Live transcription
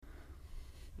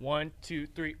1, 2,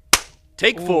 3.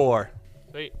 Take 4.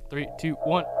 Wait, 3, 2,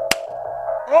 1.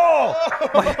 Oh!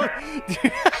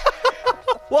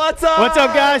 What's up? What's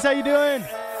up, guys? How you doing?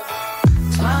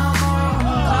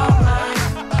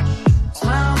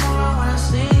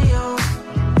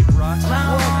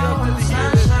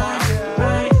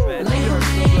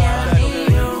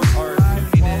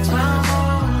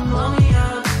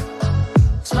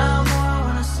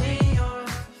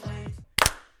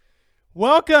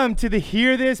 Welcome to the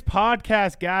Hear This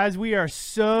podcast, guys. We are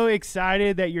so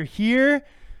excited that you're here.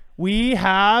 We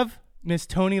have Miss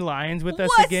Tony Lyons with us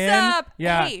again. What's up?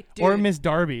 Yeah, Hey, dude. or Miss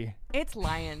Darby. It's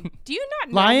Lion. Do you not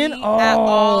know Lion? me at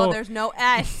all? Oh. There's no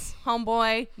S,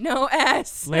 homeboy. No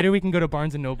S. Later, we can go to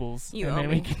Barnes and Nobles, You and owe then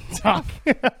me. we can talk.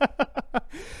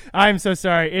 I'm so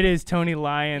sorry. It is Tony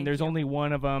Lyon. Thank There's you. only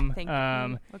one of them. Thank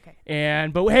you. Okay.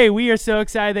 But hey, we are so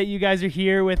excited that you guys are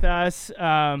here with us.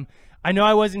 I know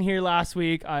I wasn't here last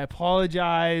week. I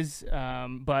apologize,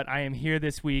 but I am here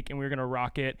this week, and we're gonna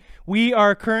rock it. We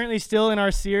are currently still in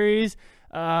our series,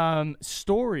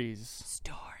 Stories.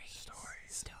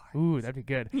 Ooh, that'd be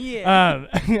good. Yeah.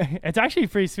 It's actually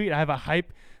pretty sweet. I have a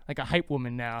hype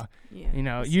woman now. Yeah. You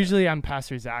know, usually I'm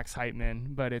Pastor Zach's hype man,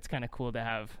 but it's kind of cool to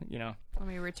have, you know. Let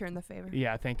me return the favor.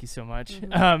 Yeah, thank you so much.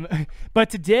 Mm-hmm. But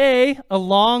today,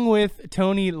 along with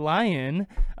Tony Lyon,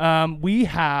 we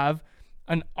have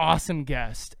an awesome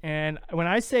guest. And when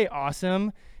I say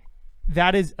awesome,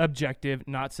 that is objective,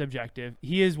 not subjective.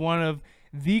 He is one of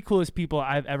the coolest people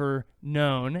I've ever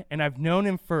known, and I've known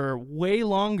him for way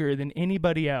longer than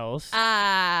anybody else.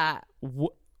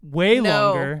 Way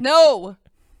longer. No.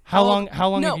 How long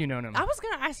No. have you known him? I was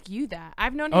going to ask you that.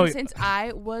 I've known him since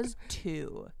I was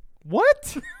 2.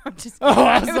 What? I'm just kidding. Oh,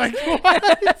 I was like,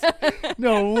 what?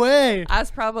 No way. I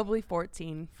was probably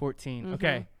 14. 14. Mm-hmm.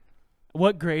 Okay.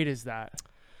 What grade is that?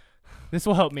 This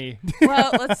will help me.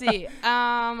 Well, let's see.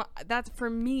 That's for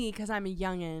me because I'm a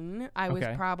youngin'. I was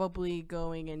Okay. probably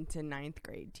going into 9th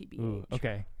grade, TBH. Ooh,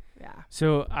 okay. Yeah.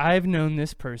 So I've known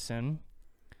this person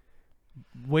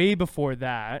way before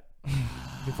that,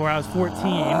 before I was 14.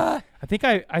 I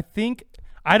think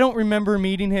I don't remember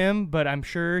meeting him, but I'm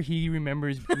sure he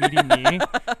remembers meeting me.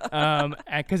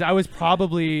 Because I was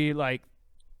probably like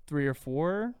 3 or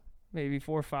 4, maybe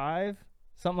 4 or 5,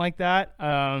 something like that.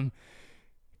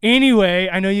 Anyway,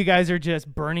 I know you guys are just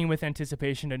burning with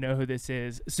anticipation to know who this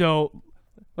is. So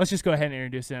let's just go ahead and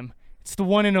introduce him. It's the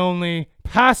one and only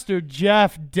Pastor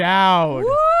Jeff Dowd.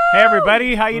 Woo! Hey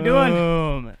everybody, how you doing?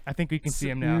 Boom. I think we can see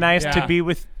him now. Nice Yeah. to be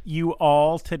with you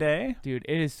all today. Dude,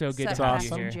 it is so good Sup, to have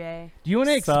awesome. you here. Jay. Do you want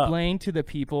to Sup. explain to the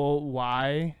people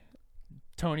why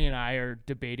Tony and I are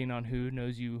debating on who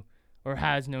knows you or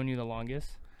has known you the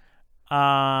longest?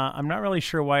 I'm not really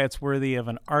sure why it's worthy of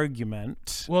an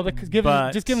argument. Well, give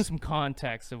but- him some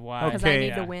context of why. Because I Okay, need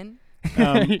yeah. to win.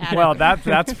 Well,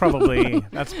 that's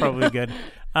probably good.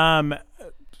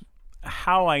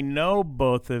 How I know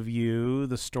both of you,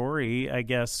 the story, I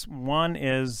guess. One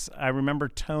is I remember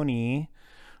Tony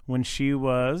when she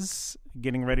was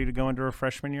getting ready to go into her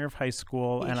freshman year of high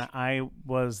school, and I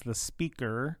was the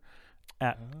speaker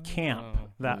at camp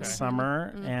that okay.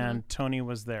 summer, Mm-hmm. and Tony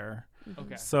was there.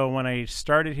 Okay. So when I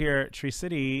started here at Tree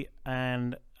City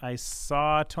and I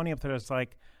saw Tony up there, I was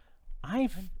like,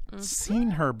 I've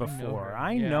seen her before. her,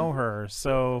 I yeah. know her.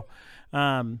 So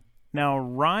now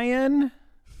Ryan,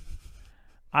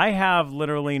 I have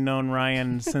literally known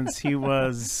Ryan since he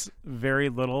was very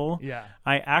little. Yeah.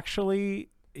 I actually,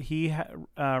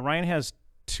 Ryan has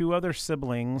 2 other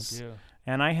siblings, I do.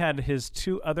 and I had his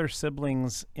 2 other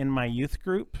siblings in my youth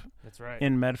group That's right.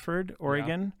 in Medford,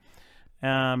 Oregon.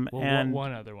 Well, And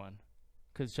one other one,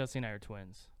 because Chelsea and I are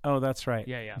twins. oh, that's right.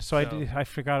 Yeah. So I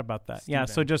forgot about that. Yeah,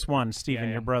 so Steven. just one, Steven,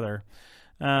 Yeah. your brother.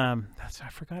 I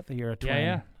forgot that you're a twin.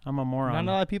 Yeah. I'm a moron.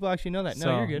 Not a lot of people actually know that. No,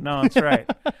 So- you're good. No, that's right.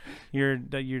 you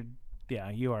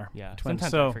are. Yeah. twin.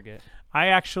 Sometimes So I forget. I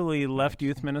actually left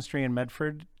youth ministry in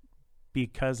Medford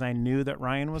because I knew that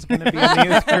Ryan was going to be in the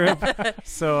youth group.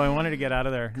 So I wanted to get out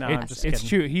of there. No, I'm just It's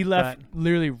kidding. true. He left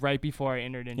literally right before I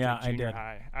entered into Yeah, I junior did.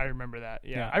 high. I remember that.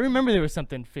 Yeah. Yeah. I remember there was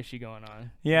something fishy going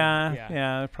on.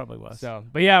 Yeah, it probably was. So,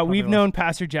 but yeah, we've was. known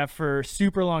Pastor Jeff for a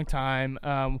super long time.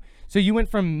 So you went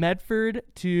from Medford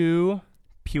to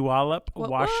Puyallup, What?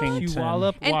 Washington.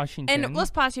 Puyallup, Washington. And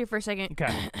let's pause here for a second.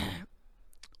 Okay.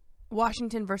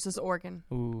 Washington versus Oregon.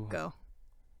 Ooh. Go.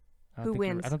 I don't Who think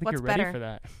you're- wins? I don't think What's you're ready better? for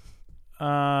that.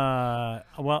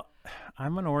 Well,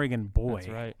 I'm an Oregon boy. That's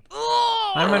right.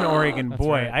 I'm an Oregon That's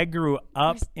boy. right. I grew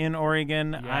up in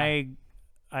Oregon. Yeah.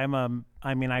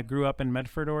 I grew up in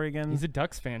Medford, Oregon. He's a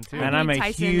Ducks fan too. And I'm a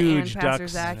Tyson huge and Pastor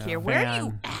Ducks Zach fan. here. Where are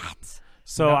you at?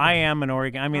 So No. I am an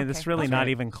Oregon. I mean, Okay. it's really That's not right.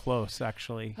 even close,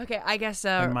 actually, Okay, I guess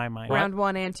in my mind. round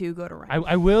 1 and 2 go to Ryan.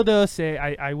 I will though say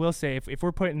I will say if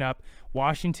we're putting up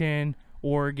Washington,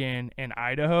 Oregon, and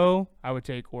Idaho, I would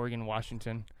take Oregon,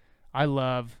 Washington. I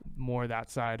love more that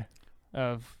side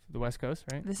of the West Coast,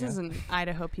 right? This Yeah. is an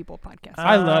Idaho people podcast.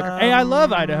 I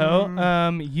love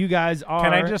Idaho. You guys are.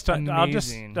 Can I just?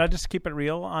 amazing. I'll just keep it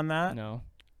real on that. No.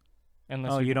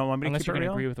 Unless Oh, you don't want me to unless keep you're it gonna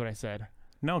real? agree with what I said.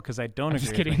 No, because I don't I'm agree.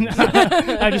 just with kidding. what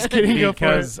you I'm just kidding. Go for it.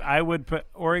 because I would put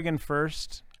Oregon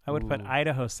first. I would put Ooh.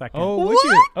 Idaho second. Oh, would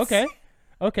you? Okay.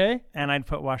 Okay. And I'd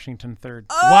put Washington third.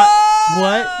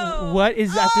 What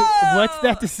is that? What's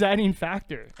that deciding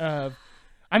factor?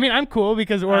 I mean, I'm cool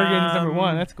because Oregon is number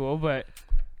 1. That's cool, but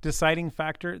Deciding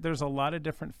factor. There's a lot of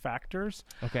different factors.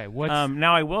 okay. What's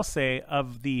Now I will say,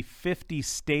 of the 50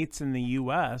 states in the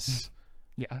U.S.,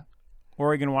 yeah?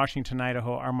 Oregon, Washington,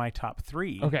 Idaho are my top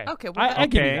 3. Okay. Okay, well, I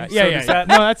give you Okay, that. so Yeah, does yeah. that-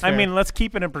 No, that's fair. I mean, let's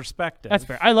keep it in perspective. that's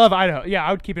fair. I love Idaho. Yeah,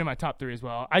 I would keep it in my top 3 as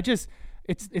well.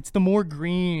 It's the more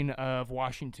green of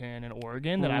Washington and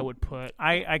Oregon that I would put,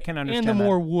 I can understand and the that.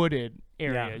 more wooded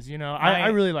areas. You know, I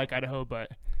really like Idaho, but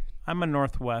I'm a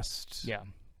Northwest yeah.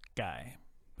 guy.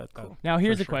 But cool. Now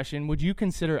here's for a sure. question: would you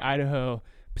consider Idaho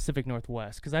Pacific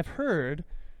Northwest? Because I've heard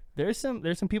there's some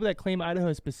people that claim Idaho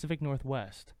is Pacific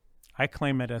Northwest. I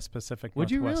claim it as Pacific Would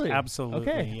you Northwest. really? Absolutely.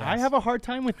 Okay, yes. I have a hard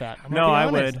time with that. I'm No, gonna be I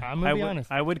honest. would. I'm gonna be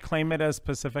honest. I would claim it as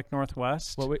Pacific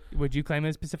Northwest. What would you claim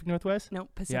as Pacific Northwest? No,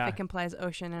 Pacific implies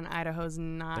ocean, and Idaho's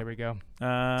not. There we go.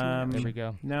 Um, There we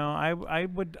go. No, I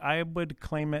would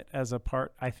claim it as a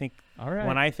part. I think All right.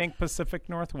 when I think Pacific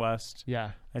Northwest,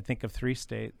 yeah. I think of 3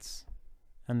 states,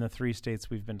 and the 3 states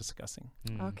we've been discussing.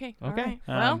 Mm. Okay. Okay. All right.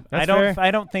 Well, That's I don't. fair.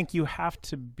 I don't think you have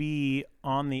to be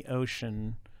on the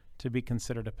ocean to be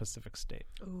considered a Pacific state.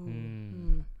 okay.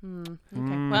 Mm.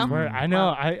 Well, Where I know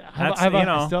I have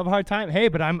I still have a hard time. Hey,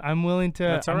 but I'm willing to.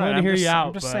 That's all I'm right. willing to hear just, you out.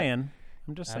 I'm just but saying.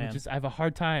 I'm just saying. I have a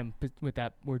hard time with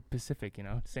that word Pacific. You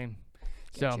know, same.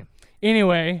 So Gotcha.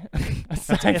 anyway,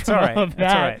 aside It's from all right. all of It's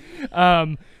all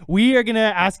that, we are gonna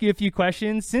ask you a few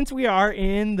questions. Since we are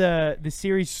in the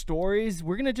series stories,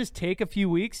 we're gonna just take a few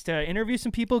weeks to interview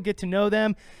some people, get to know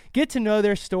them, get to know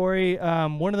their story.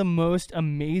 One of the most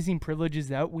amazing privileges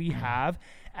that we have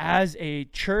as a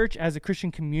church, as a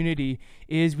Christian community,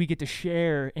 is we get to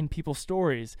share in people's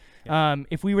stories.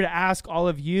 If we were to ask all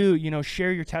of you,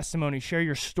 share your testimony, share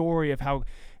your story of how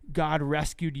God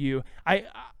rescued you,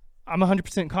 I'm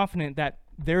 100% confident that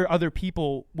there are other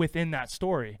people within that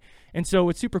story. And so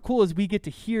what's super cool is we get to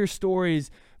hear stories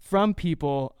from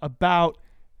people about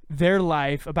their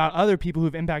life, about other people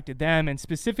who've impacted them. And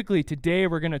specifically today,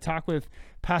 we're going to talk with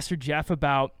Pastor Jeff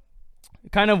about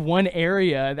kind of one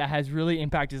area that has really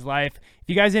impacted his life. If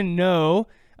you guys didn't know,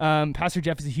 Pastor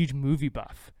Jeff is a huge movie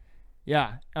buff.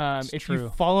 Yeah. If true. you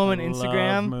follow him on I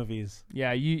Instagram, love movies.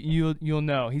 yeah, you'll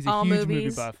know. He's a all huge movies,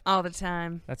 movie buff. all the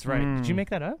time. That's right. Did you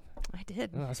make that up? I did.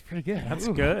 Oh, that's pretty good. That's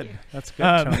Ooh. good. That's good,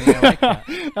 Um, Tony. I like that.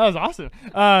 That was awesome.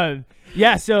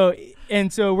 Yeah. So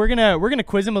we're gonna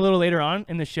quiz him a little later on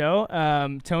in the show.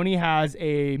 Tony has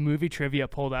a movie trivia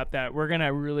pulled up that we're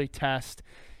gonna really test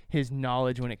his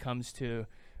knowledge when it comes to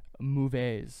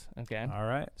movies. Okay. All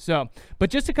right. So, but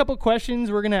just a couple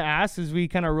questions we're gonna ask as we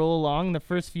kind of roll along. The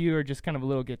first few are just kind of a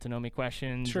little get to know me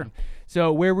questions. Sure.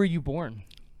 So, where were you born?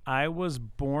 I was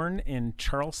born in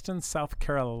Charleston, South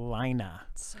Carolina.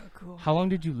 So cool. How long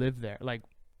did you live there? Like,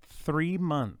 3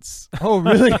 months. oh,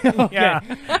 really? Yeah.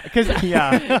 Because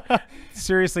Yeah.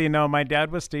 Seriously, no. My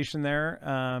dad was stationed there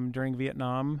during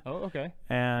Vietnam, Oh, okay.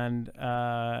 and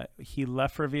he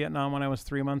left for Vietnam when I was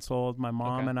 3 months old. My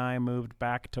mom Okay. and I moved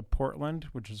back to Portland,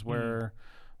 which is where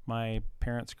my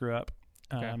parents grew up.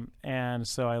 Okay. And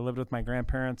so I lived with my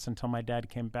grandparents until my dad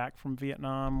came back from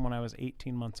Vietnam when I was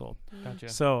 18 months old. Gotcha.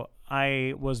 So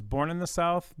I was born in the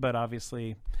South, but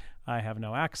obviously I have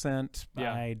no accent.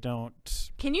 Yeah. I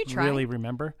don't Can you try? really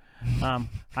remember. I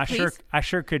Please?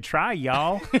 sure could try,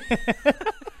 y'all.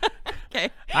 Okay.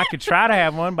 I could try to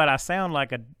have one, but I sound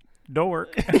like a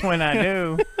dork when I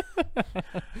do.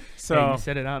 So Hey, you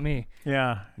said it, not me.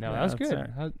 yeah, No, yeah, that was that's good.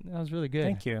 it. That was really good.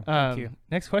 Thank you. Thank you.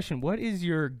 Next question. What is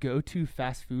your go-to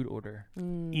fast food order?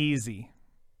 Easy.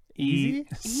 Easy?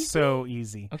 So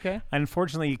easy. Okay.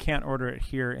 Unfortunately, you can't order it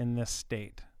here in this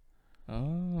state.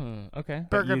 Oh, okay.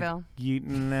 But Burgerville.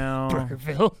 No,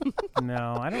 Burgerville.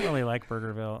 no, I don't really like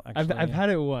Burgerville. Actually, I've had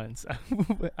it once.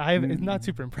 I'm not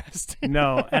super impressed.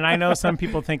 No, and I know some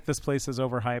people think this place is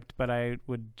overhyped, but I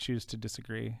would choose to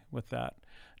disagree with that.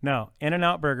 No,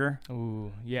 In-N-Out Burger,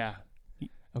 Ooh, yeah.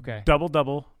 Okay. double,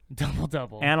 Double.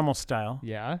 animal style,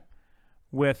 Yeah.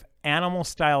 with animal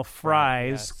style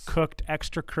fries yes. cooked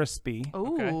extra crispy.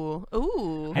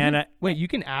 Ooh. And Wait, you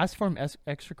can ask for them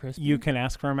extra crispy? you can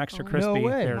ask for them extra Oh, crispy. no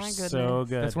way. They're My so goodness.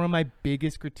 good. That's one of my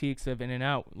biggest critiques of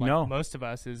In-N-Out. Like No. most of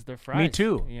us is their fries. Me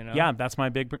too. You know? Yeah, that's my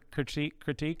big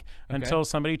critique. Until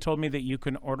somebody told me that you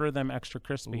can order them extra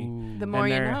crispy. Ooh, The more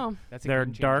you they're- know. that's a They're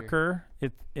game changer. darker.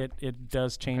 It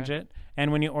does change it.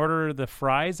 And when you order the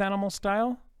fries animal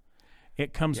style,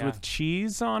 it comes Yeah. with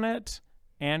cheese on it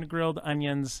and grilled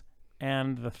onions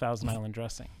and the Thousand Island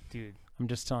dressing. Dude. I'm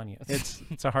just telling you,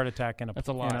 it's a heart attack in a That's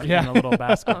a lot. in Yeah. a little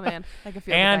basket. Oh man, I can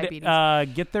feel the diabetes.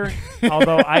 And get there.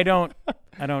 Although I don't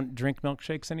drink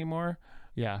milkshakes anymore,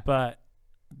 Yeah. but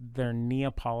their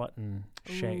Neapolitan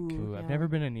shake. Ooh, I've yeah. never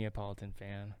been a Neapolitan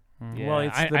fan. Yeah, Well,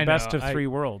 it's I the best know. of three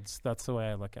worlds. That's the way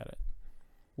I look at it.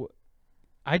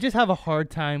 I just have a hard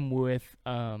time with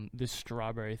the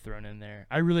strawberry thrown in there.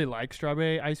 I really like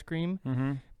strawberry ice cream,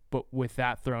 Mm-hmm. but with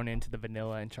that thrown into the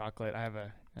vanilla and chocolate, I have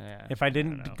a. If I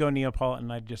don't know. didn't go Neapolitan,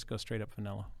 I'd just go straight up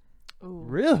vanilla. Ooh.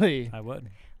 Really? I would.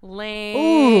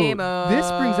 Lame. Ooh,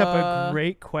 this brings up a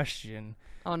great question.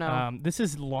 Oh no. This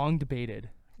is long debated.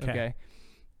 'Kay. Okay.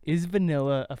 Is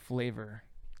vanilla a flavor?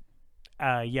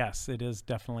 Yes, it is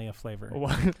definitely a flavor.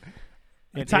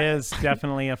 It Ty- is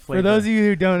definitely a flavor. For those of you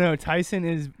who don't know, Tyson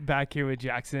is back here with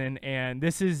Jackson, and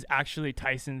this is actually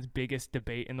Tyson's biggest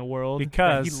debate in the world that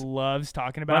Because- he loves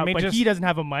talking about, me but just- he doesn't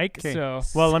have a mic, Okay. so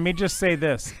Well, let me just say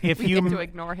this: if we get to you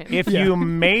ignore him. if Yeah. you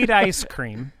made ice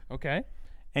cream okay.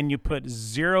 and you put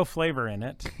zero flavor in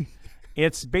it,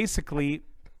 it's basically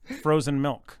frozen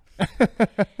milk.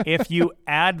 If you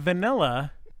add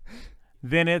vanilla,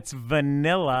 then it's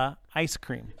vanilla ice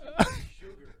cream.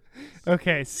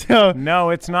 Okay, so No,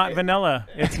 it's not vanilla.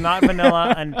 It's not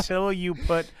vanilla until you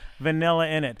put vanilla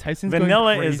in it. Tyson's going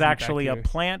vanilla crazy is back actually a here.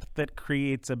 plant that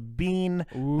creates a bean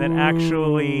that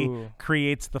actually Ooh.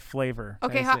 creates the flavor.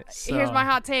 Okay, So- here's my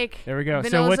hot take. There we go. So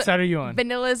Vanilla's what a- side are you on?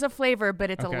 Vanilla is a flavor,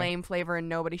 but it's Okay. a lame flavor, and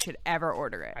nobody should ever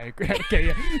order it. I agree. Okay,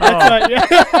 yeah. That's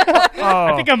yeah. Oh,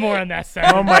 I think I'm more on that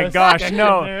side. oh of my the gosh, spectrum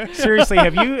no! there. Seriously,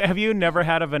 have you never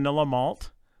had a vanilla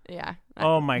malt? Yeah.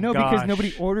 Oh my No, gosh! because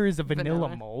nobody orders a vanilla,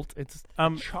 Vanilla. malt. It's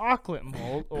Um, chocolate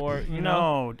malt, or you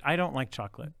know. No, I don't like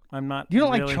chocolate. I'm not. You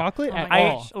don't really, like chocolate Oh my at gosh.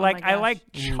 all. Oh like my I gosh. like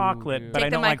Ooh, chocolate, dude. but Take I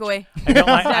the don't mic like. away.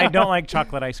 I don't like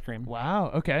chocolate ice cream.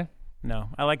 Wow. Okay. No,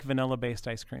 I like vanilla-based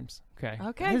ice creams. Okay.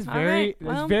 Okay, That is all very. right.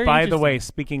 That's Well- very. By the interesting. way,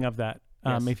 speaking of that,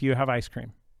 Yes. if you have ice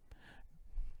cream,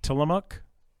 Tillamook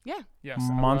Yeah. yes,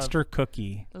 I Monster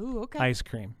Cookie Ooh, okay. ice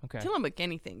cream. love- okay. Tillamook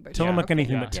anything, but Tillamook okay.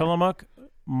 anything, Yeah. but Tillamook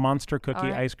Monster Cookie All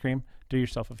right. ice cream. Do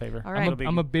yourself a favor. All I'm right. a, It'll be-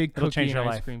 I'm a big it'll cookie change and your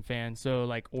ice life. cream fan. So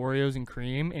like Oreos and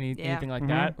cream, Yeah. anything like Mhm.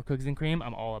 that, or cookies and cream,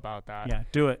 I'm all about that. Yeah,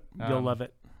 do it. You'll Um, love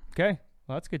it. Okay.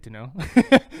 Well, that's good to know.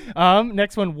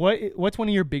 Next one. What's one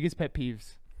of your biggest pet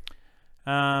peeves?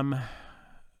 Well,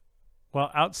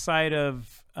 outside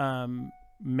of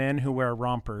men who wear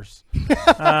rompers,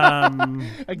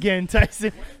 Again,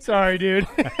 Tyson. Sorry, dude.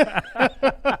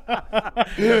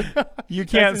 you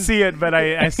can't see it, but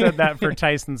I said that for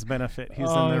Tyson's benefit. He's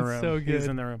Oh, in the it's room. so He's good.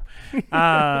 in the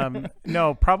room.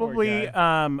 No, probably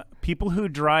people who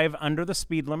drive under the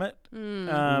speed limit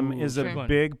is Sure. a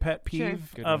big pet Sure.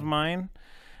 peeve Good of one.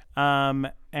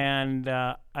 mine. And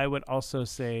I would also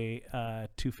say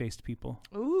two-faced people.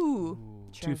 Ooh.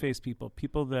 Sure. Two-faced people.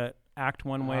 People that act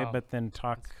one way Wow. but then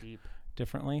talk That's deep.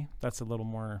 differently. That's a little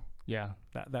more, Yeah.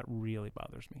 that really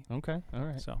bothers me. Okay. All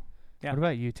right. So, yeah. What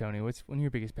about you, Tony? What's one of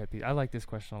your biggest pet peeves? I like this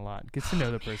question a lot. Gets to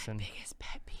know the person. Biggest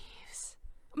pet peeves.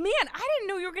 Man, I didn't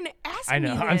know you were gonna ask I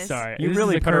know. me I'm this. sorry. You This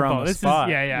really is a put her on curveball. the This spot.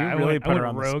 Is, yeah. You I really went, put I her went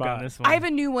on the rogue spot. on this one. I have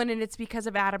a new one, and it's because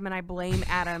of Adam, and I blame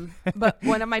Adam. But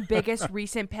one of my biggest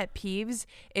recent pet peeves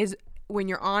is when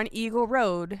you're on Eagle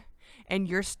Road and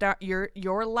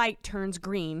your light turns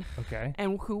green, Okay.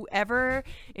 and whoever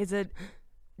is a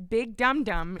big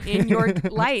dum-dum in your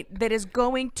light that is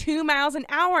going 2 miles an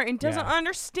hour and doesn't Yeah.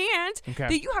 understand Okay.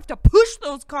 that you have to push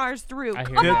those cars through. I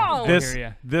hear Come you. on. This- hear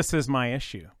ya. This is my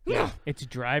issue. Yeah. It's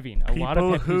driving. A lot of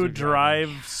People pet peeves who are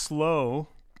driving. drive slow,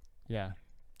 Yeah.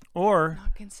 or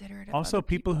Not considerate of also other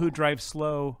people who drive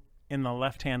slow in the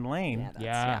left-hand lane, that's-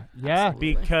 Yeah.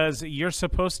 absolutely. because you're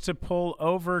supposed to pull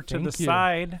over to Thank the you.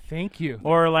 side. Thank you.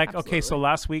 Or like, okay, Absolutely. so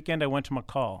last weekend I went to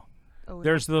McCall. Oh,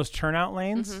 There's those turnout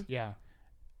lanes. Yeah.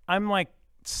 I'm like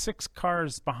 6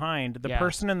 cars behind. The Yeah.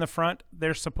 person in the front,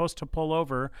 they're supposed to pull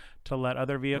over to let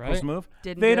other vehicles Right. move.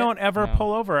 Didn't They do it. don't ever No.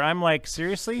 pull over. I'm like,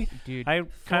 seriously? Dude. I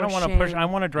kind of For want to push. shame. I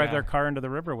want to drive Yeah. their car into the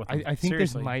river with them. I think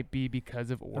seriously. this might be because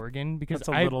of Oregon. Because That's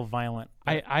a little violent.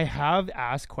 I have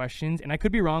asked questions, and I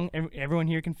could be wrong. Everyone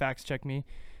here can fact check me.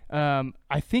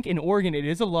 I think in Oregon it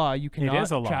is a law. You cannot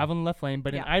is a law. travel in the left lane,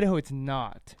 but in Yeah. Idaho it's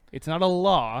not. It's not a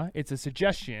law. It's a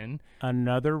suggestion.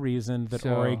 Another reason that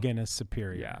So- Oregon is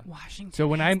superior. Yeah. Washington.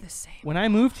 So is the same. when I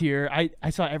moved here, I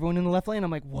saw everyone in the left lane.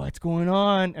 I'm like, what's going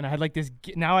on? And I had like this.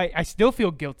 Now I still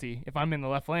feel guilty if I'm in the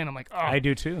left lane. I'm like, oh, I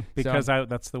do too, because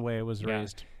that's the way I was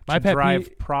raised. My to pet drive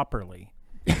peeve- properly.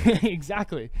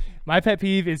 exactly. My pet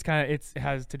peeve is it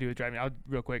has to do with driving. I'll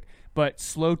real quick, but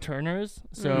slow turners.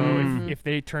 So if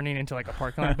they turning into like a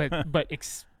parking lot, but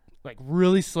like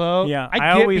really slow. Yeah, I I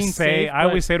get always being say safe, I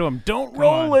always but say to them, "Don't Come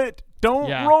roll on. it, don't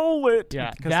Yeah. roll it."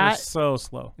 Yeah, because they're so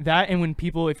slow. that, and when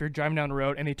people, if you're driving down the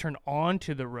road and they turn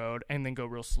onto the road and then go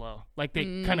real slow, like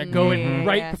they kind of go in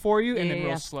right yeah. before you and Yeah, then yeah.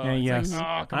 real slow. Yeah, It's yes.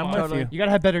 like, oh, come I'm on. with you. You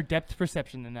gotta have better depth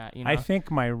perception than that. You know. I think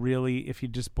if you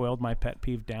just boiled my pet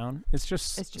peeve down, it's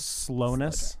just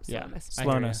slowness. Yeah. Slowness. I hear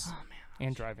ya. Slowness. Oh, man.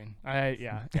 And driving.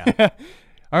 Yeah.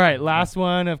 All right, last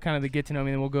one of kind of the get to know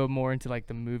me, then we'll go more into like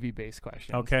the movie based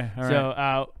questions. Okay, all right.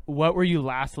 So, what were you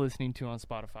last listening to on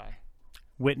Spotify?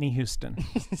 Whitney Houston.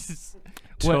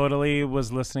 What- Totally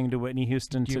was listening to Whitney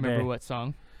Houston Do you today. remember what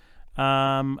song?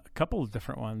 A couple of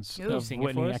different ones. Ooh. of Can you sing it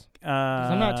Whitney. for us?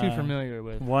 'Cause I'm not too familiar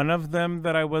with. One of them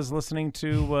that I was listening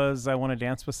to was "I Want to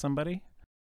Dance with Somebody."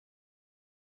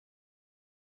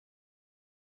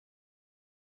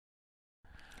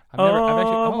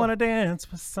 I want to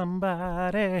dance with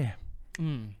somebody.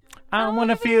 I want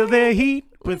to feel the heat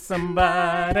with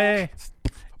somebody.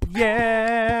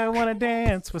 Yeah, I want to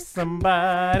dance with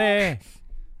somebody.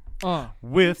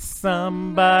 With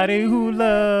somebody who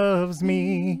loves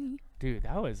me. Dude,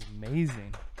 that was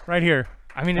amazing. Right here.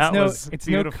 I mean, That was it's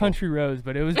beautiful. no country roads,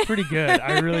 but it was pretty good.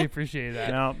 I really appreciate that.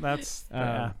 No, that's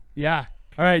Yeah.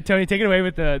 All right, Tony, take it away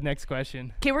with the next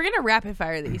question. Okay, we're gonna rapid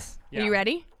fire these. Yeah. Are you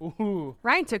ready? Ooh.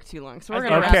 Ryan took too long, so we're I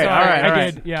gonna thought- wrap Okay, it all up. right, I all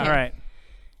right. did, yeah. All right.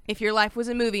 If your life was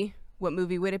a movie, what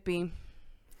movie would it be?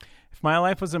 If my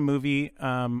life was a movie,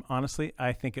 honestly,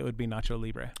 I think it would be Nacho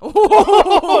Libre.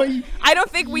 I don't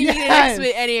think we need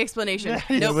any explanation.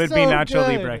 It Nope. would be so Nacho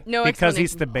good. Libre. No because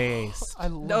he's explanation. the base. I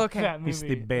love Okay. that movie. He's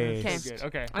the base. That's so good.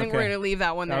 Okay. I think we're gonna leave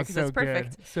that one there That was because so it's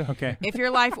perfect. good. So Okay. If your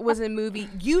life was a movie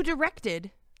you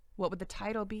directed, what would the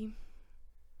title be?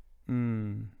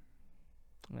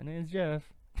 My name's Jeff.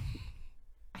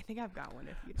 I think I've got one.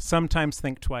 If you Sometimes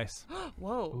think twice.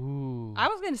 Whoa. Ooh. I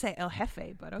was gonna say El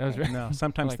Jefe, but That was okay. re- No,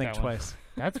 sometimes like think that one. twice.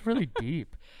 That's really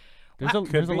deep. There's Wow. a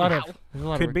there's a be. lot Wow. of there's a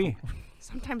lot Could of be.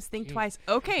 Sometimes think Jeez. twice.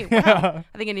 Okay. Wow.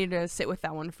 I think I need to sit with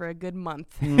that one for a good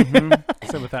month.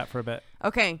 Sit with that for a bit.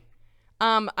 Okay.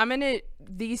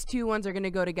 These two ones are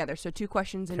gonna go together. So 2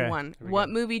 questions in Okay. one. we What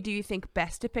go. movie do you think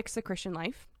best depicts the Christian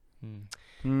life? Hmm.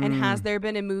 And has there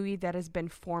been a movie that has been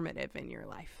formative in your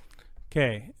life?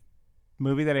 Okay.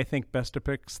 Movie that I think best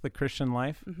depicts the Christian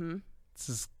life. Mm-hmm. This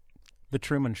is The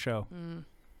Truman Show.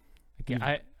 Okay, You've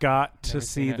I got to never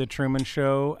seen see it. The Truman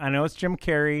Show. I know it's Jim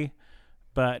Carrey,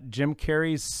 but Jim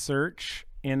Carrey's search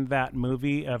in that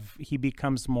movie of he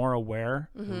becomes more aware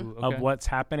ooh, of okay. what's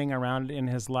happening around in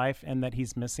his life and that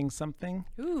he's missing something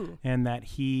Ooh. and that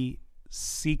he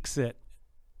seeks it.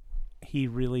 He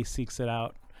really seeks it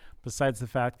out. Besides the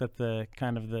fact that the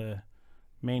kind of the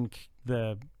main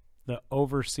the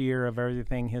overseer of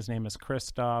everything, his name is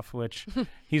Christoph, which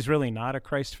he's really not a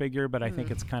Christ figure, but I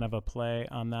think it's kind of a play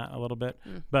on that a little bit.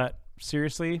 But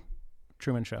seriously,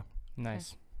 Truman Show.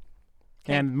 Nice.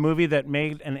 Okay. And movie that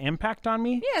made an impact on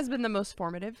me, Yeah, has been the most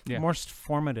formative. Yeah. most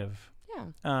formative.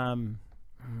 Yeah.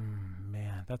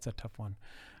 Man, that's a tough one.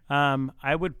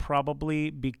 I would probably,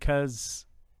 because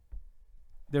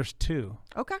there's 2.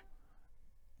 Okay.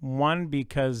 One,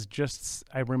 because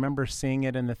I remember seeing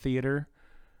it in the theater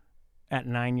at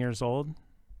 9 years old.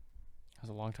 That was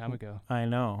a long time ago. I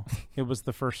know. It was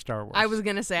the first Star Wars. I was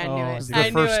gonna say I knew Oh, it. it's the I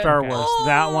knew first it. Star Wars.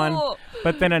 That one. Oh!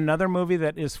 But then another movie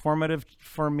that is formative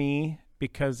for me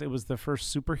because it was the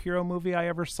first superhero movie I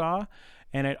ever saw.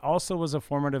 And it also was a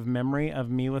formative memory of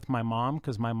me with my mom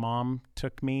because my mom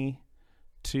took me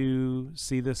to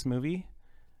see this movie.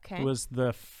 Okay. It was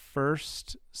the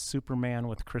first Superman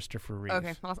with Christopher Reeve.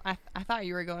 Okay. Well, I thought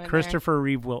you were going Christopher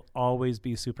Reeve will always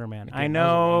be Superman. Again, I that was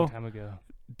a long know, time ago.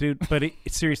 dude, but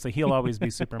seriously, he'll always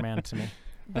be Superman to me.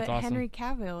 But That's awesome. Henry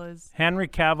Cavill is. Henry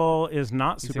Cavill is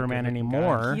not He's a Superman good-looking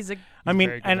anymore. He's a. I mean,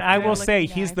 very good and looking I guy. will say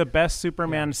Good-looking he's guy. the best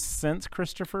Superman since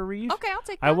Christopher Reeve. Okay, I'll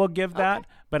take that. I will give that, Okay.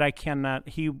 but I cannot.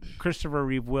 Christopher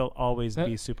Reeve will always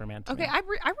be Superman to Okay, me. I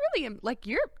really am like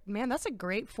man. That's a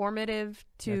great formative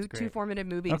two That's great. formative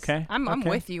movies. Okay, I'm okay.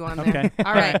 with you on Okay. that.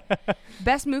 All right,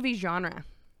 best movie genre.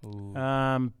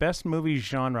 Ooh. Best movie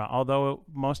genre, although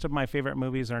most of my favorite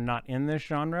movies are not in this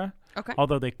genre, Okay.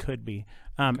 although they could be.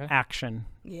 Okay. Action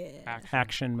Yeah.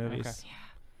 movies. Okay.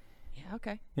 Yeah.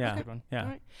 Okay. Yeah. Good one. Yeah. All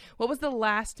right. What was the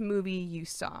last movie you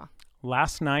saw?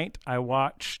 Last night I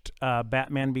watched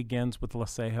Batman Begins with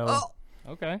Lasejo. Oh.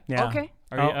 Okay. Yeah. Okay.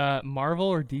 Are you Marvel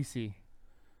or DC?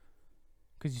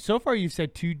 Because so far you've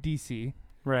said 2 DC.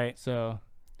 Right. So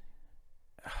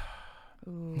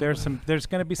Ooh. There's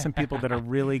going to be some people that are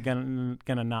really gonna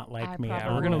not like I me. probably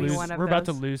we're will gonna be lose. one of We're about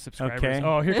to those. lose subscribers. Okay.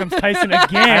 Oh, here comes Tyson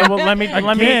again.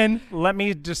 Again. Let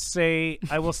me just say.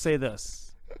 I will say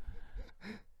this.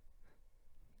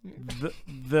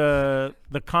 The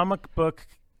comic book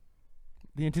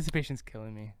The anticipation's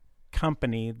killing me.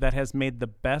 company that has made the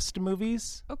best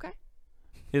movies Okay.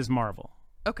 is Marvel.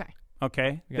 Okay.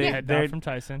 Okay. We got a head they're- nod from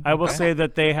Tyson. I will Okay. say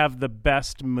that they have the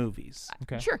best movies.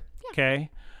 Okay. Sure. Yeah. Okay.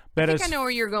 I But think as I know where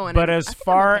you're going. But and as I think I'm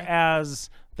far okay. as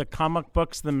the comic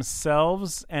books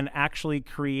themselves and actually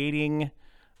creating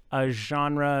a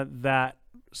genre that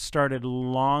started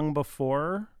long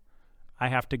before, I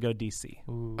have to go DC.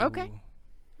 Ooh. Okay.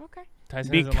 Okay.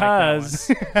 Tyson Because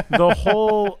doesn't like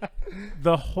that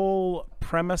the whole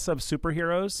premise of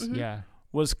superheroes one. Yeah.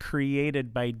 was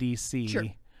created by DC. Sure.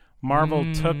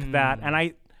 Marvel took that,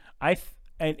 and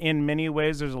and in many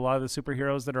ways, there's a lot of the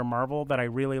superheroes that are Marvel that I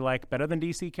really like better than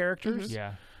DC characters.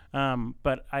 Yeah.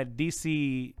 But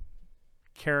DC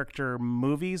character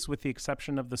movies, with the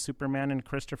exception of the Superman and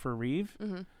Christopher Reeve,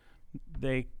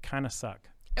 they kind of suck.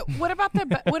 What about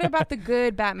the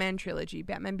good Batman trilogy?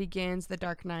 Batman Begins, The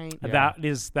Dark Knight. Yeah.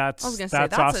 That's I was gonna say,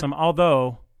 that's that's awesome.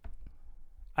 Although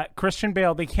Christian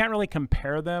Bale, they can't really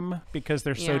compare them because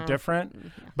they're so Yeah. different. Yeah.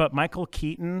 But Michael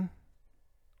Keaton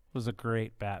was a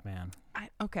great Batman.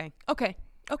 Okay.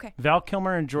 Val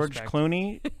Kilmer and George Respect.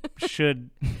 Clooney should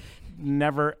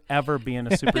never ever be in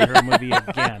a superhero movie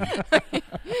again.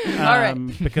 All right.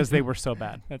 Because they were so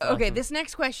bad. That's Okay. awesome. This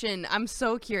next question, I'm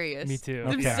so curious. Me too.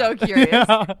 I'm Okay. so curious.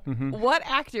 Mhm. What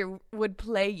actor would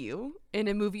play you in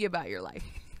a movie about your life?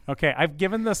 Okay, I've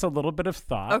given this a little bit of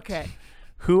thought. Okay.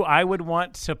 Who I would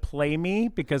want to play me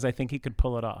because I think he could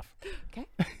pull it off. Okay.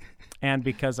 And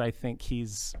because I think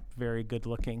he's very good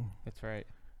looking. That's right.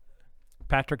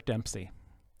 Patrick Dempsey.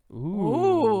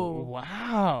 Ooh.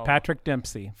 Wow. Patrick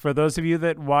Dempsey. For those of you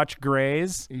that watch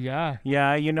Grey's, Yeah.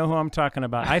 yeah, you know who I'm talking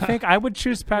about. I think I would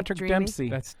choose Patrick Dreamy? Dempsey.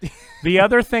 That's The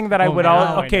other thing that I Oh, would now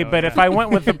I okay, know, but yeah. if I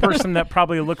went with the person that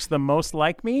probably looks the most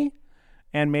like me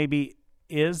and maybe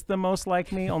is the most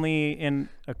like me, only in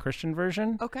a Christian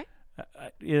version, Okay.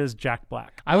 is Jack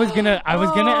Black. I was gonna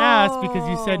ask because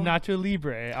you said Oh. Nacho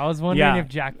Libre. I was wondering Yeah. if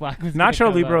Jack Black was gonna Nacho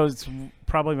come Libre up. is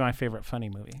probably my favorite funny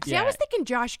movie. See, Yeah. I was thinking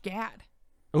Josh Gad.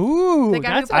 Ooh, The guy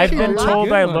who that's plays I've actually been a Olaf. told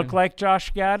good I one. look like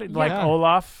Josh Gad, like Yeah.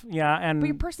 Olaf. Yeah, and But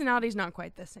your personality's not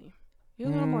quite the same. You're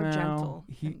a little more No. gentle.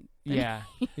 Yeah.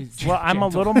 He's well, I'm a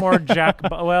gentle. little more Jack.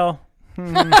 Well,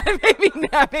 maybe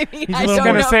not. Maybe He's I a don't little I was know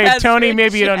gonna if say, that's Tony, good,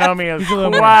 maybe you don't Jeff. know me as He's a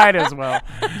little more- quite as well.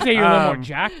 You say you're a little more Um,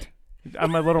 jacked.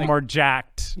 I'm a little more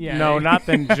jacked. Yeah. No, not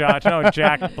than Josh. No,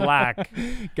 Jack Black.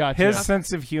 Gotcha. His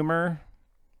sense of humor.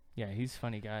 Yeah, he's a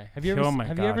funny guy. Have you Oh ever my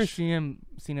have you ever gosh. seen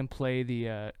him play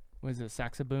the was it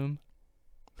saxoboom?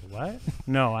 What?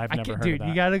 No, I've never heard Dude, of that.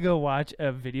 you got to go watch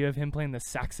a video of him playing the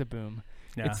saxoboom.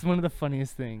 Yeah. It's one of the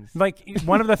funniest things. Like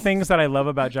one of the things that I love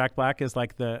about Jack Black is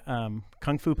like the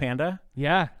Kung Fu Panda.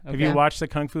 Yeah. Have okay. you watched the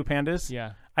Kung Fu Pandas?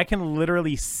 Yeah. I can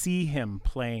literally see him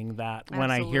playing that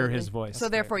when I hear his Absolutely. voice. So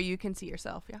therefore, you can see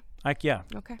yourself. Yeah. Like, yeah.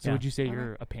 Okay. So Yeah. would you say All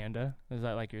you're a panda? Is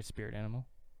that like your spirit animal?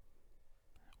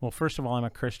 Well, first of all, I'm a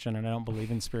Christian and I don't believe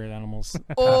in spirit animals.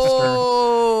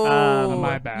 Oh, Um,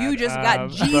 My bad. You just got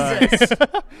but- Jesus.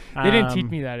 They didn't teach Um,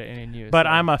 me that at NNU. But so.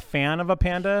 I'm a fan of a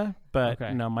panda. But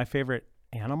Okay. no, my favorite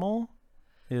animal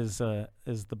is the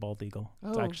bald eagle.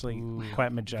 It's Oh. actually Ooh.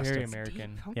 quite majestic. very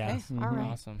American. Okay. Yeah. All Mhm. right.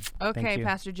 Awesome. Okay, you.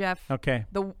 Pastor Jeff. Okay.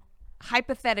 The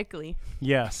hypothetically,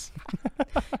 Yes.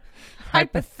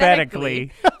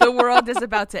 hypothetically, the world is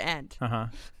about to end. Uh-huh.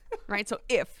 Right. So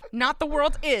if not the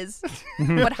world is,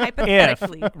 but If.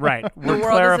 hypothetically, Right. We're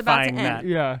world is about to clarifying end. that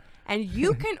Yeah. and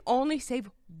you can only save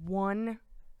one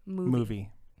movie.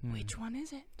 Hmm. Which one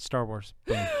is it? Star Wars.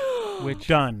 Boom. Which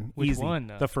Done. Which Easy. one,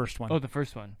 though? The first one. Oh, the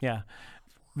first one. Yeah.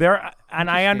 There and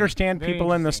I Interesting. understand Very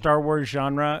people in the interesting. Star Wars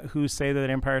genre who say that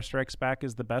Empire Strikes Back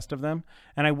is the best of them,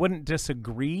 and I wouldn't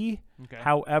disagree. Okay.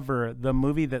 However, the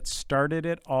movie that started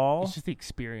it all, It's just the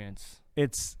experience.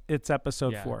 it's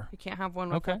episode Yeah. 4. You can't have one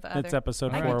without Okay. the other. It's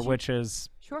episode I get 4, you. which is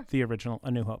Sure. the original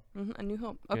A New Hope. A New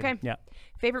Hope. Good. Okay. Yeah.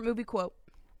 Favorite movie quote.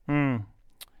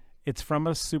 It's from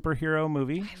a superhero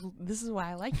movie. This is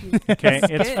why I like you. Okay, This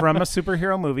is it's good. from a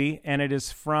superhero movie, and it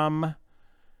is from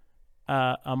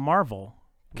a Marvel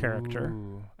character.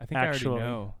 Ooh, I think actually. I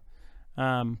already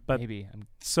know. But Maybe.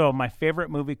 so my favorite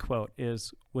movie quote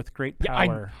is, "With great Yeah, I-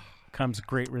 power comes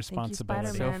great responsibility.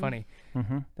 Spider-Man. So funny.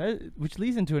 Which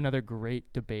leads into another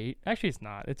great debate. Actually, it's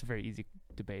not. It's a very easy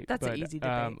debate. That's an but, easy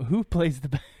debate.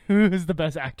 Who is the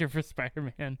best actor for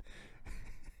Spider-Man?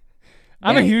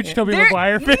 I'm a huge Tobey There-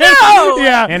 Maguire fan. No!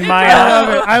 Yeah, In my I love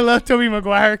it. I love Tobey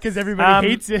Maguire because everybody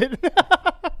hates it.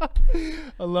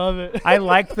 I love it. I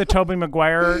like the Tobey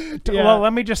Maguire. Yeah. Well,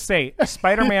 let me just say,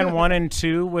 Spider-Man 1 and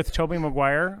 2 with Tobey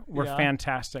Maguire were Yeah.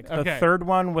 fantastic. The Okay. third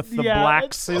one with the Yeah, black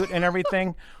it's- suit and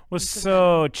everything was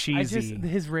so I cheesy. just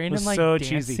his random Was like so dance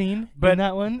cheesy. scene But- in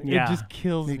that one, yeah. it just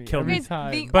kills It me killed every me.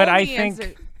 time. but I only think,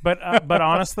 answer- but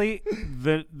honestly,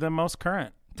 the most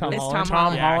current. Tom It's Holland.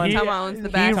 Tom Holland. Yeah, Tom Holland's the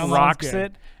He best. Tom Holland's rocks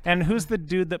good. it. And who's the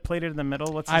dude that played it in the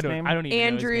middle? What's his name? I don't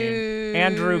even know his name.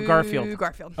 Andrew Garfield.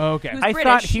 Garfield. Oh, okay. Who's I British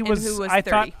thought he and was. who was I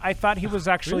 30. thought he was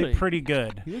actually Really? pretty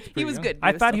good. He, looks He pretty was young. good.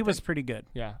 I thought still he was good. pretty good.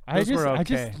 Yeah, Those were I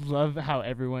okay. just love how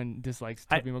everyone dislikes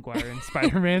I- Tobey Maguire and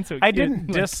Spider-Man. So I it- didn't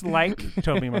like- dislike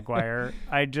Tobey Maguire.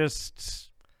 I just.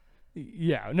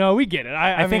 Yeah, no, we get it.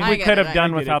 I I think mean, we get could it. have I done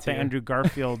get it without the too. Andrew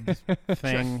Garfield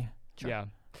thing. yeah.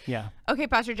 Yeah. Okay,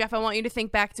 Pastor Jeff, I want you to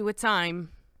think back to a time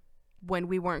when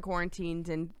we weren't quarantined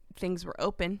and things were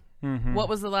open. Mm-hmm. What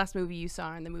was the last movie you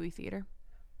saw in the movie theater?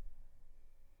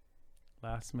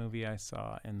 Last movie I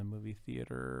saw in the movie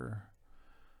theater?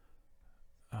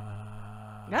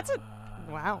 That's a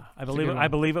wow. I a believe good I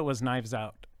one. believe it was Knives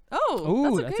Out.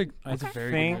 Oh, Ooh, that's a good. that's a okay.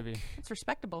 very think- good movie. That's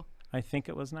respectable. I think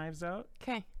it was Knives Out.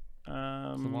 Okay, It's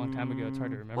a long time ago. It's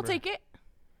hard to remember. we'll take it.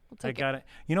 We'll I take got it.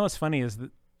 You know what's funny is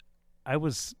that I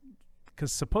was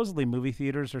because supposedly movie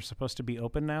theaters are supposed to be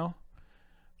open now,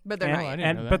 But they're and, not. I yet. didn't know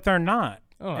and that. but they're not.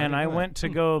 Oh, I and didn't I know that. went to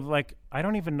go like I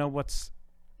don't even know what's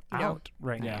No. out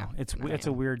right Yeah. now. It's No. it's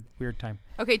a weird time.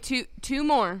 Okay, two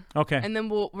more, Okay. and then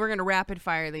we're gonna rapid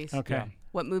fire these. Okay. Yeah.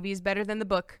 What movie is better than the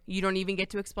book? You don't even get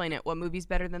to explain it. What movie is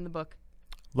better than the book?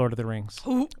 Lord of the Rings.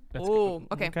 Ooh. That's Oh, good.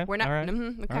 okay. Okay, We're not. all right.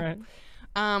 Okay. All right.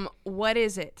 What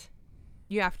is it?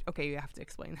 You have to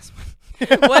explain this one.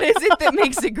 What is it that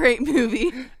makes a great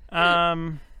movie?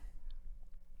 I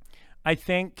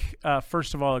think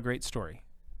first of all a great story.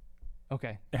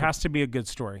 Okay. It has to be a good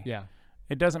story. Yeah.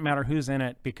 It doesn't matter who's in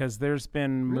it because there's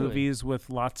been Really? movies with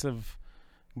lots of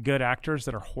good actors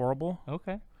that are horrible.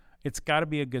 Okay. It's got to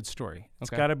be a good story.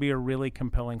 It's Okay. got to be a really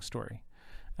compelling story.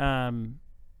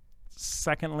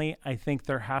 Secondly, I think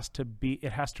it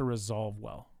has to resolve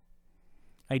well.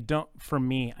 I don't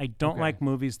Okay. like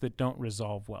movies that don't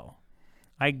resolve well.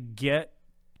 I get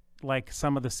like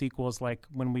some of the sequels, like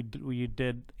when we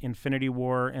did Infinity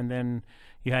War and then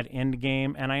you had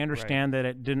Endgame, and I understand that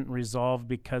it didn't resolve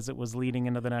because it was leading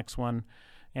into the next one.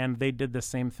 And they did the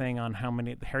same thing on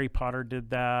Harry Potter did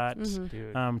that. Mm-hmm.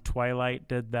 Dude. Twilight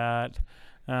did that.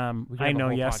 We could I have a know.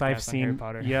 whole Yes, podcast I've on Harry seen.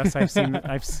 Potter. Yes, I've seen.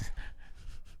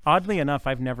 Oddly enough,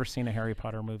 I've never seen a Harry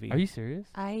Potter movie. Are you serious?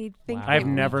 I think Wow. that I've we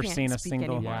never can't seen a speak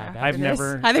single- anymore Yeah, after I've this.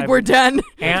 never- I think I've- we're done.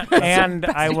 and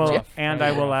I will. rough. And That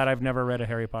I is will rough. add, I've never read a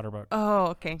Harry Potter book. Oh,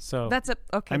 okay. So That's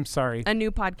okay. I'm sorry. A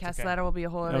new podcast. okay. That will be a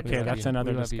whole other Okay, discussion. that's you.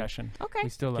 another We love you. discussion. Okay. We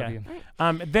still love Okay.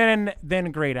 you.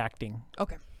 Then great acting.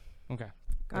 Okay. Okay.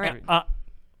 All right.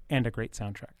 And a great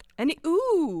soundtrack. Any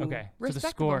ooh. Okay. So the Respectable.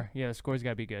 score. Yeah, the score's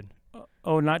got to be good.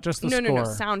 Oh, not just the No, score.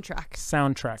 soundtrack.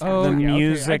 Soundtrack. Oh, the yeah, okay, I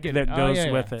music get that it. Oh, goes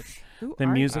yeah, with yeah. it. Ooh, The all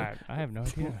right. music. I have no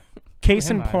idea. Case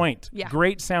in Am I? point. Yeah.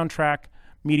 Great soundtrack.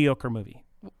 Mediocre movie.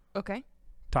 Okay.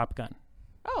 Top Gun.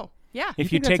 Oh, yeah. You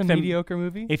If you think that's take a the mediocre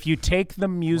movie, If you take the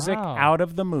music Wow. out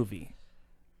of the movie,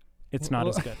 it's not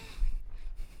Well- as good.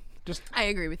 I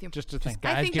agree with you. Just a thing.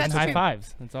 I guys think giving that's high true.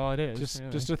 fives. That's all it is.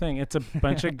 Just a thing. It's a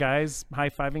bunch of guys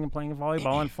high-fiving and playing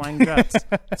volleyball and flying jets.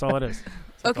 That's all it is.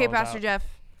 Okay, all Pastor about. Jeff.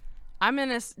 I'm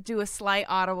gonna do a slight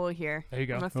audible here. There you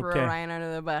go. I'm gonna throw Okay. Ryan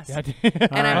under the bus. Yeah,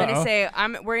 And I'm gonna Uh-oh. say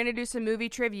we're gonna do some movie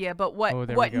trivia, but Oh, there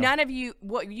we what go. none of you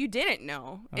what you didn't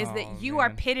know is Oh, that you are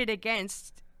man. pitted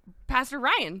against Pastor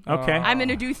Ryan. Okay. Oh. I'm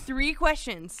gonna do 3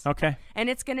 questions, Okay. and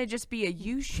it's gonna just be a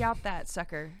you shout that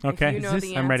sucker. Okay. If you Is know this-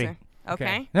 the I'm ready. answer.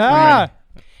 Okay. Ah!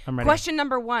 I'm ready. Question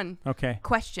number 1. Okay.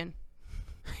 Question.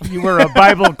 You were a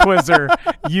Bible quizzer.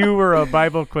 You were a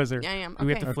Bible quizzer. I am. Do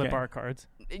we have Okay. to flip Okay. our cards?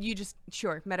 You just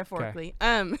metaphorically.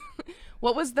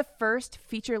 What was the first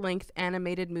feature-length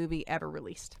animated movie ever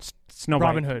released? Snow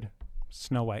Robin White. Hood.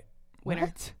 Snow White. Winner.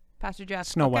 What? Pastor Jeff.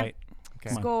 Snow Okay. White. Okay.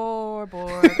 Come on.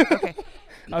 Scoreboard. Okay.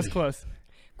 I was close.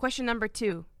 Question number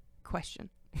 2. Question.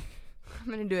 I'm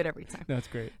gonna do it every time. That's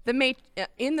great.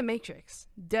 In the Matrix,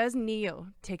 does Neo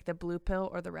take the blue pill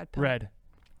or the red pill? Red.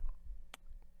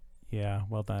 Yeah,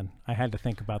 well done. I had to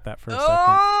think about that for a second.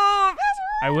 Oh,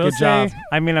 I will Good say. job.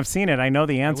 I mean, I've seen it. I know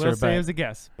the I answer, will say it but was a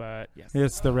guess, but yes.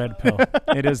 it's the red pill.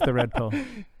 It is the red pill.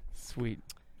 Sweet.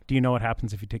 Do you know what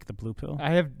happens if you take the blue pill? I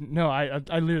have no. I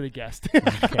literally guessed.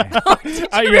 Okay.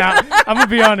 Yeah, I'm gonna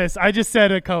be honest. I just said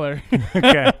a color. Okay.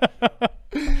 Yeah.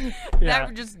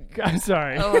 That just. I'm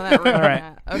sorry. Oh, that ruined All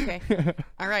right. that. Okay.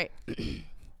 All right.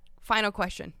 Final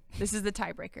question. This is the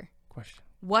tiebreaker. Question.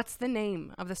 What's the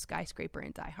name of the skyscraper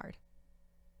in Die Hard?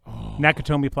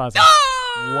 Nakatomi Plaza.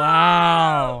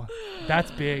 Wow,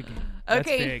 that's big. That's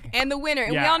Okay, big. and the winner.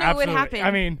 Yeah, we all know absolutely. what happened.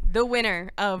 I mean, the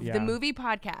winner of yeah. the movie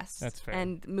podcast. That's fair.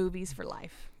 And movies for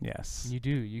life. Yes. You do.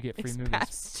 You get free It's movies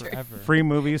Pastor. forever. Free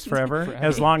movies forever, Forever.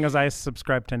 as long as I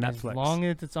subscribe to Netflix. As long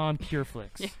as it's on PureFlix.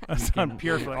 Yeah. It's on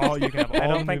PureFlix. All you can have. I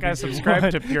all don't think I movies you subscribe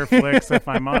want. to PureFlix, if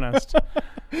I'm honest.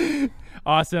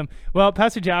 Awesome. Well,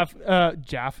 Pastor Jaff. Hey,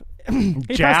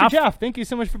 Pastor Jaff? Jaff, thank you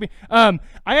so much for being. I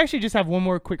actually just have one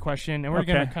more quick question, and we're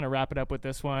Okay. gonna kind of wrap it up with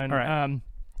this one. All right.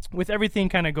 With everything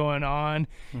kind of going on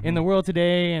in the world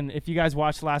today, and if you guys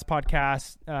watched the last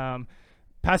podcast,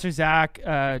 Pastor Zach,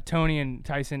 Tony, and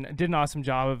Tyson did an awesome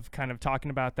job of kind of talking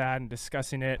about that and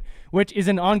discussing it, which is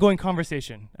an ongoing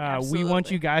conversation. We want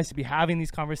Absolutely. you guys to be having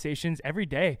these conversations every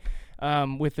day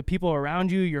with the people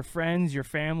around you, your friends, your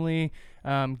family.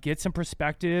 Get some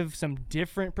perspective, some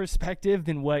different perspective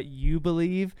than what you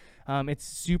believe. It's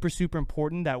super, super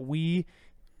important that we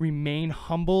remain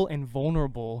humble and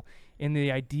vulnerable in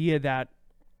the idea that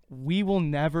we will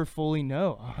never fully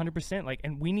know 100%.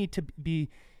 And we need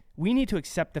to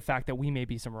accept the fact that we may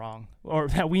be wrong, or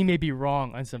that we may be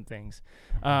wrong on some things.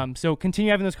 So continue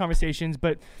having those conversations.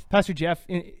 But Pastor Jeff,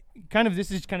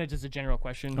 this is kind of just a general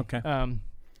question. Okay.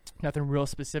 Nothing real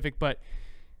specific, but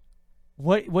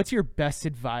what's your best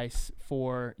advice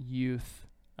for youth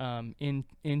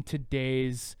in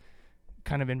today's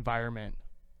kind of environment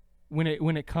when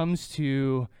it comes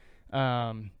to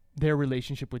their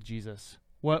relationship with Jesus?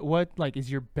 What is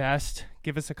your best?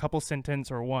 Give us a couple sentence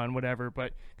or one, whatever,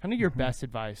 but kind of your best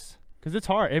advice, because it's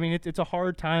hard. I mean, it's a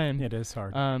hard time. It is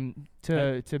hard.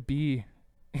 To be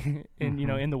in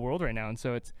in the world right now, and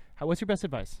so what's your best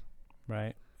advice?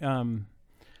 Right.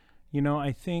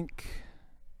 I think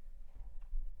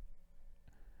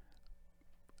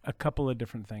a couple of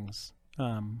different things.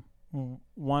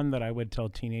 One that I would tell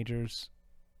teenagers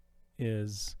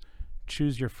is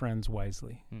choose your friends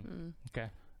wisely. Okay.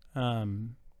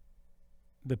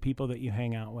 The people that you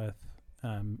hang out with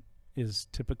is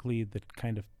typically the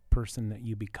kind of person that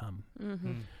you become.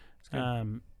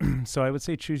 So I would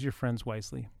say choose your friends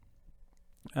wisely.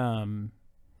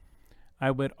 I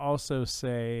would also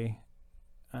say,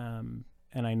 and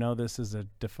I know this is a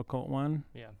difficult one.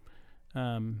 Yeah.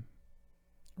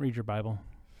 Read your Bible.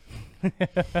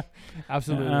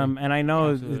 Absolutely. And I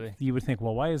know Absolutely. you would think,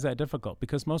 well, why is that difficult?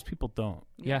 Because most people don't.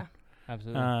 Yeah.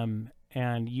 Absolutely.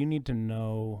 And you need to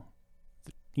know.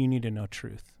 You need to know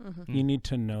truth. You need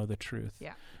to know the truth.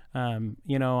 Yeah.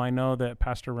 I know that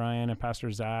Pastor Ryan and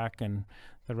Pastor Zach and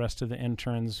the rest of the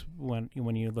interns, when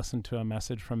you listen to a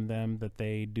message from them, that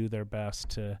they do their best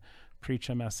to preach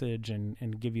a message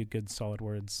and give you good, solid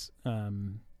words.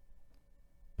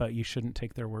 But you shouldn't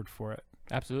take their word for it.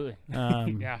 Absolutely.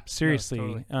 Yeah. Seriously.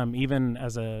 No, totally. Even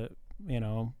as a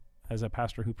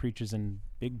pastor who preaches in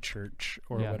big church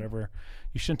or whatever,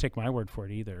 you shouldn't take my word for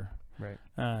it either. Right.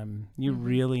 You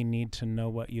really need to know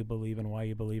what you believe and why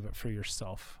you believe it for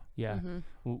yourself. Yeah.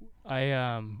 Well,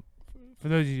 I for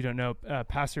those of you who don't know,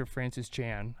 Pastor Francis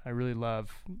Chan, I really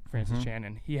love Francis Chan,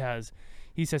 and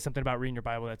he says something about reading your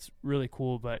Bible that's really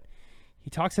cool, but he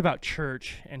talks about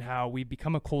church and how we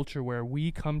become a culture where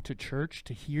we come to church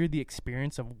to hear the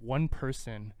experience of one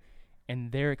person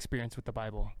and their experience with the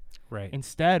Bible. Right.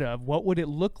 Instead of what would it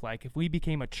look like if we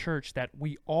became a church that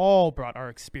we all brought our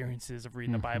experiences of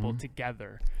reading the Bible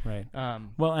together. Right.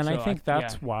 Well, and I think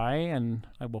that's why, and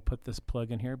I will put this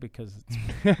plug in here because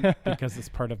it's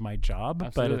part of my job,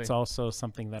 Absolutely. but it's also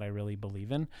something that I really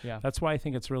believe in. Yeah. That's why I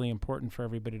think it's really important for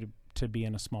everybody to be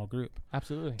in a small group.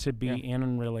 Absolutely. To be in a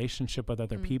relationship with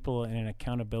other people and an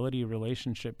accountability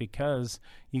relationship, because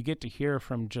you get to hear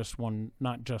from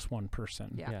not just one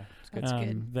person. Yeah. It's good.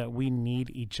 Good. That we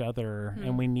need each other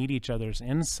and we need each other's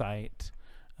insight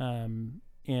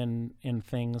in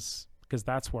things, because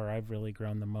that's where I've really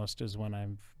grown the most, is when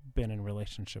I've been in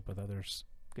relationship with others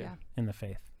in the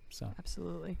faith. So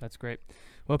Absolutely. That's great.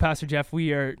 Well, Pastor Jeff,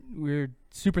 we're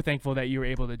super thankful that you were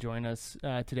able to join us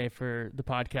today for the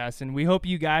podcast, and we hope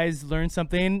you guys learned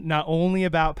something not only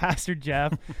about Pastor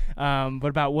Jeff, but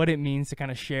about what it means to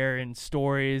kind of share in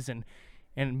stories and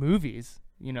movies.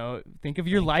 Think of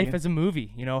your life as a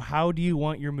movie. How do you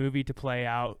want your movie to play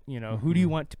out? Who do you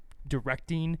want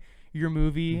directing your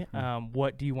movie?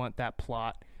 What do you want that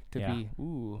plot to Yeah. be.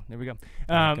 Ooh, there we go.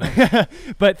 There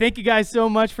But thank you guys so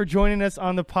much for joining us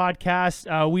on the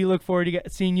podcast. We look forward to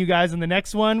seeing you guys on the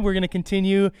next one. We're going to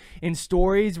continue in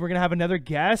stories. We're going to have another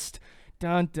guest.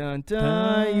 Dun, dun,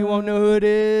 dun. You won't know who it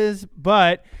is,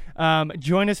 but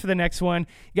join us for the next one.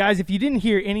 Guys, if you didn't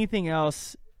hear anything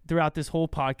else throughout this whole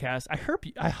podcast,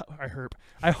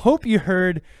 I hope you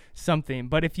heard something.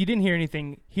 But if you didn't hear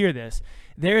anything, hear this.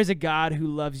 There is a God who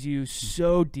loves you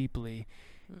so deeply.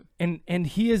 And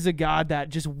he is a God that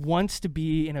just wants to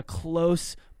be in a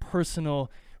close, personal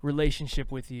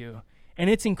relationship with you. And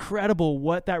it's incredible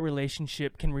what that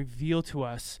relationship can reveal to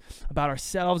us about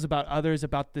ourselves, about others,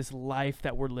 about this life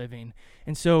that we're living.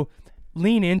 And so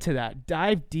lean into that.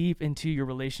 Dive deep into your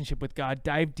relationship with God.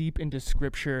 Dive deep into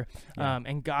Scripture,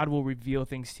 and God will reveal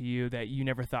things to you that you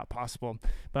never thought possible.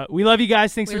 But we love you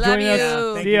guys. Thanks We for love joining us.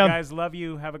 you. Thank See you ya. guys. Love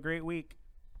you. Have a great week.